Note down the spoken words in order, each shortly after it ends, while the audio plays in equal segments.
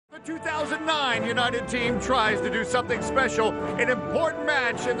2009 United team tries to do something special, an important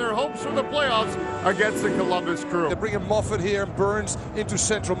match in their hopes for the playoffs against the Columbus Crew. They're bringing Moffat here and Burns into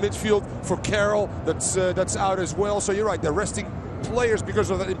central midfield for Carroll. That's out as well. So you're right, they're resting players because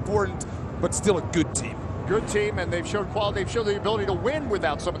of that important, but still a good team. Good team, and they've shown quality. They've shown the ability to win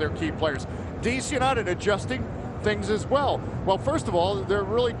without some of their key players. DC United adjusting things as well. Well, first of all, they're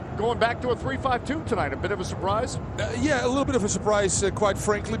really going back to a 3-5-2 tonight. A bit of a surprise? Yeah, a little bit of a surprise, quite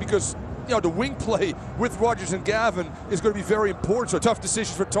frankly, because the wing play with Rogers and Gavin is going to be very important. So tough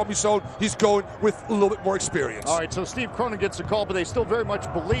decisions for Tommy Sohn. He's going with a little bit more experience. All right, so Steve Cronin gets the call, but they still very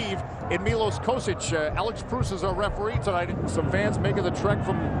much believe in Milos Kosic. Alex Prus is our referee tonight. Some fans making the trek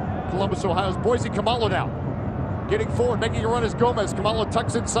from Columbus, Ohio's Boise. Kamalo now getting forward, making a run is Gomez. Kamalo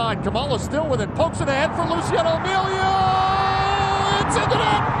tucks inside. Kamalo still with it. Pokes it ahead for Luciano Emilio. It's in the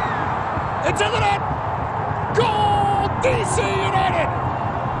net. It's in the net. Goal, DC United.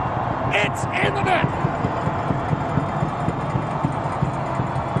 It's in the net.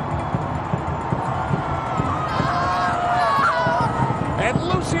 And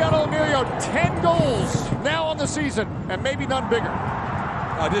Luciano Emilio, 10 goals now on the season, and maybe none bigger.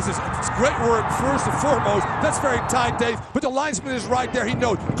 It's great work, first and foremost. That's very tight, Dave. But the linesman is right there. He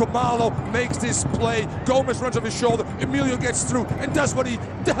knows. Kamalo makes this play. Gomez runs off his shoulder. Emilio gets through and does what he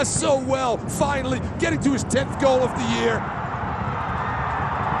does so well. Finally, getting to his 10th goal of the year.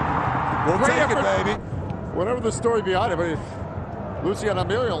 We'll take it, baby. Whatever the story behind it, but Luciano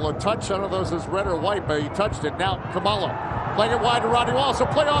Emilio, a touch. I don't know if this is red or white, but he touched it. Now Kamalo playing it wide to Rodney Wallace. So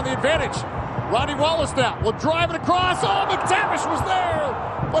play on the advantage. Rodney Wallace now will drive it across. Oh, McTavish was there,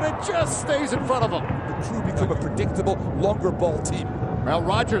 but it just stays in front of him. The Crew become a predictable, longer ball team. Well,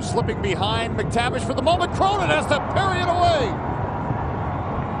 Rogers slipping behind McTavish for the moment. Cronin has to parry it away.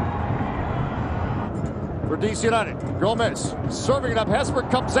 For DC United, Gomez serving it up. Hesper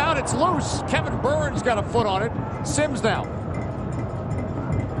comes out. It's loose. Kevin Burns got a foot on it. Sims now.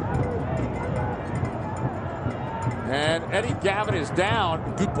 And Eddie Gavin is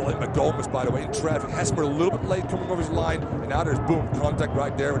down. Good ball in by Gomez, by the way, in traffic. Hesper a little bit late coming over his line. And now there's, boom, contact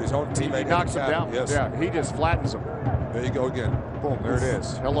right there with his own teammate. He knocks him down. Yes. Yeah, he just flattens him. There you go again. Boom, there it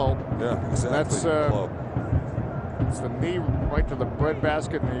is. Hello. Yeah, exactly. That's Hello. It's the knee right to the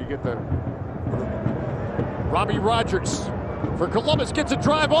breadbasket, and you get the Robbie Rogers for Columbus gets a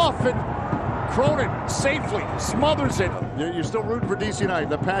drive off, and Cronin safely smothers it. You're still rooting for DC United.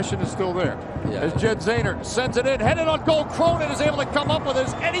 The passion is still there. Yeah. As Jed Zahner sends it in, headed on goal. Cronin is able to come up with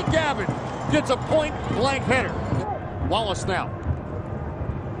his. Eddie Gavin gets a point-blank header. Wallace now.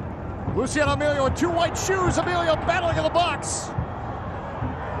 Luciano Emilio in two white shoes. Emilio battling in the box.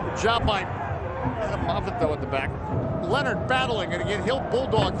 Good job by Adam Moffat, though, at the back. Leonard battling, and again, he'll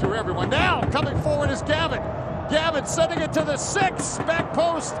bulldog through everyone. Now, coming forward is Gavin. Gavin sending it to the 6, back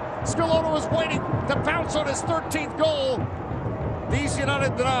post. Scalona was waiting to pounce on his 13th goal. DC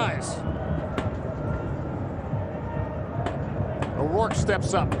United denies. O'Rourke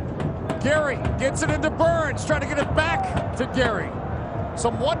steps up. Gary gets it into Burns, trying to get it back to Gary.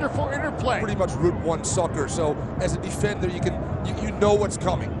 Some wonderful interplay. Pretty much Route 1 soccer, so as a defender, you know what's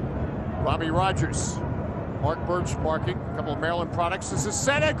coming. Robbie Rogers. Mark Birch marking. A couple of Maryland products. This is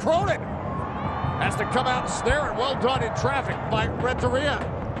Santa Cronin. Has to come out and snare it. Well done in traffic by Renteria.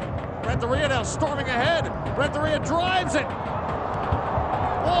 Renteria now storming ahead. Renteria drives it.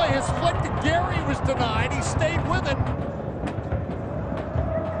 Boy, his flick to Gary was denied. He stayed with it.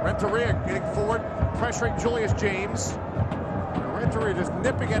 Renteria getting forward, pressuring Julius James. Renteria just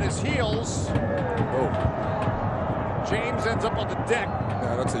nipping at his heels. Oh. James ends up on the deck.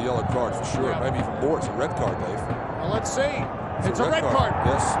 Yeah, that's a yellow card for sure. Yeah. Maybe even more. It's a red card, Dave. Well, let's see. It's a red card.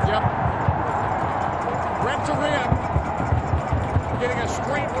 Yes. Yep. Renteria getting a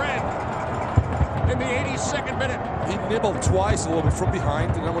straight red in the 82nd minute. He nibbled twice a little bit from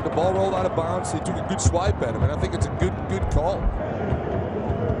behind, and then when the ball rolled out of bounds, he took a good swipe at him, and I think it's a good call.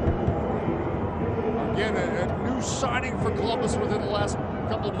 Again, a new signing for Columbus within the last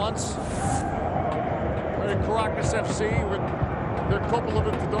couple of months. Caracas FC with their couple of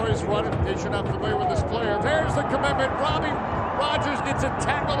Vitadores run. In case you're not familiar with this player, there's the commitment. Robbie Rogers gets it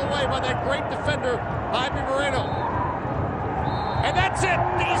tackled away by that great defender, Jaime Moreno. And that's it.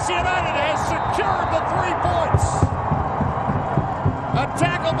 DC United has secured the 3 points. A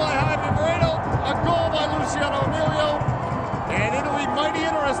tackle by Jaime Moreno, a goal by Luciano Emilio, and it'll be mighty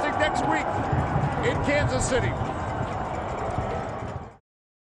interesting next week in Kansas City.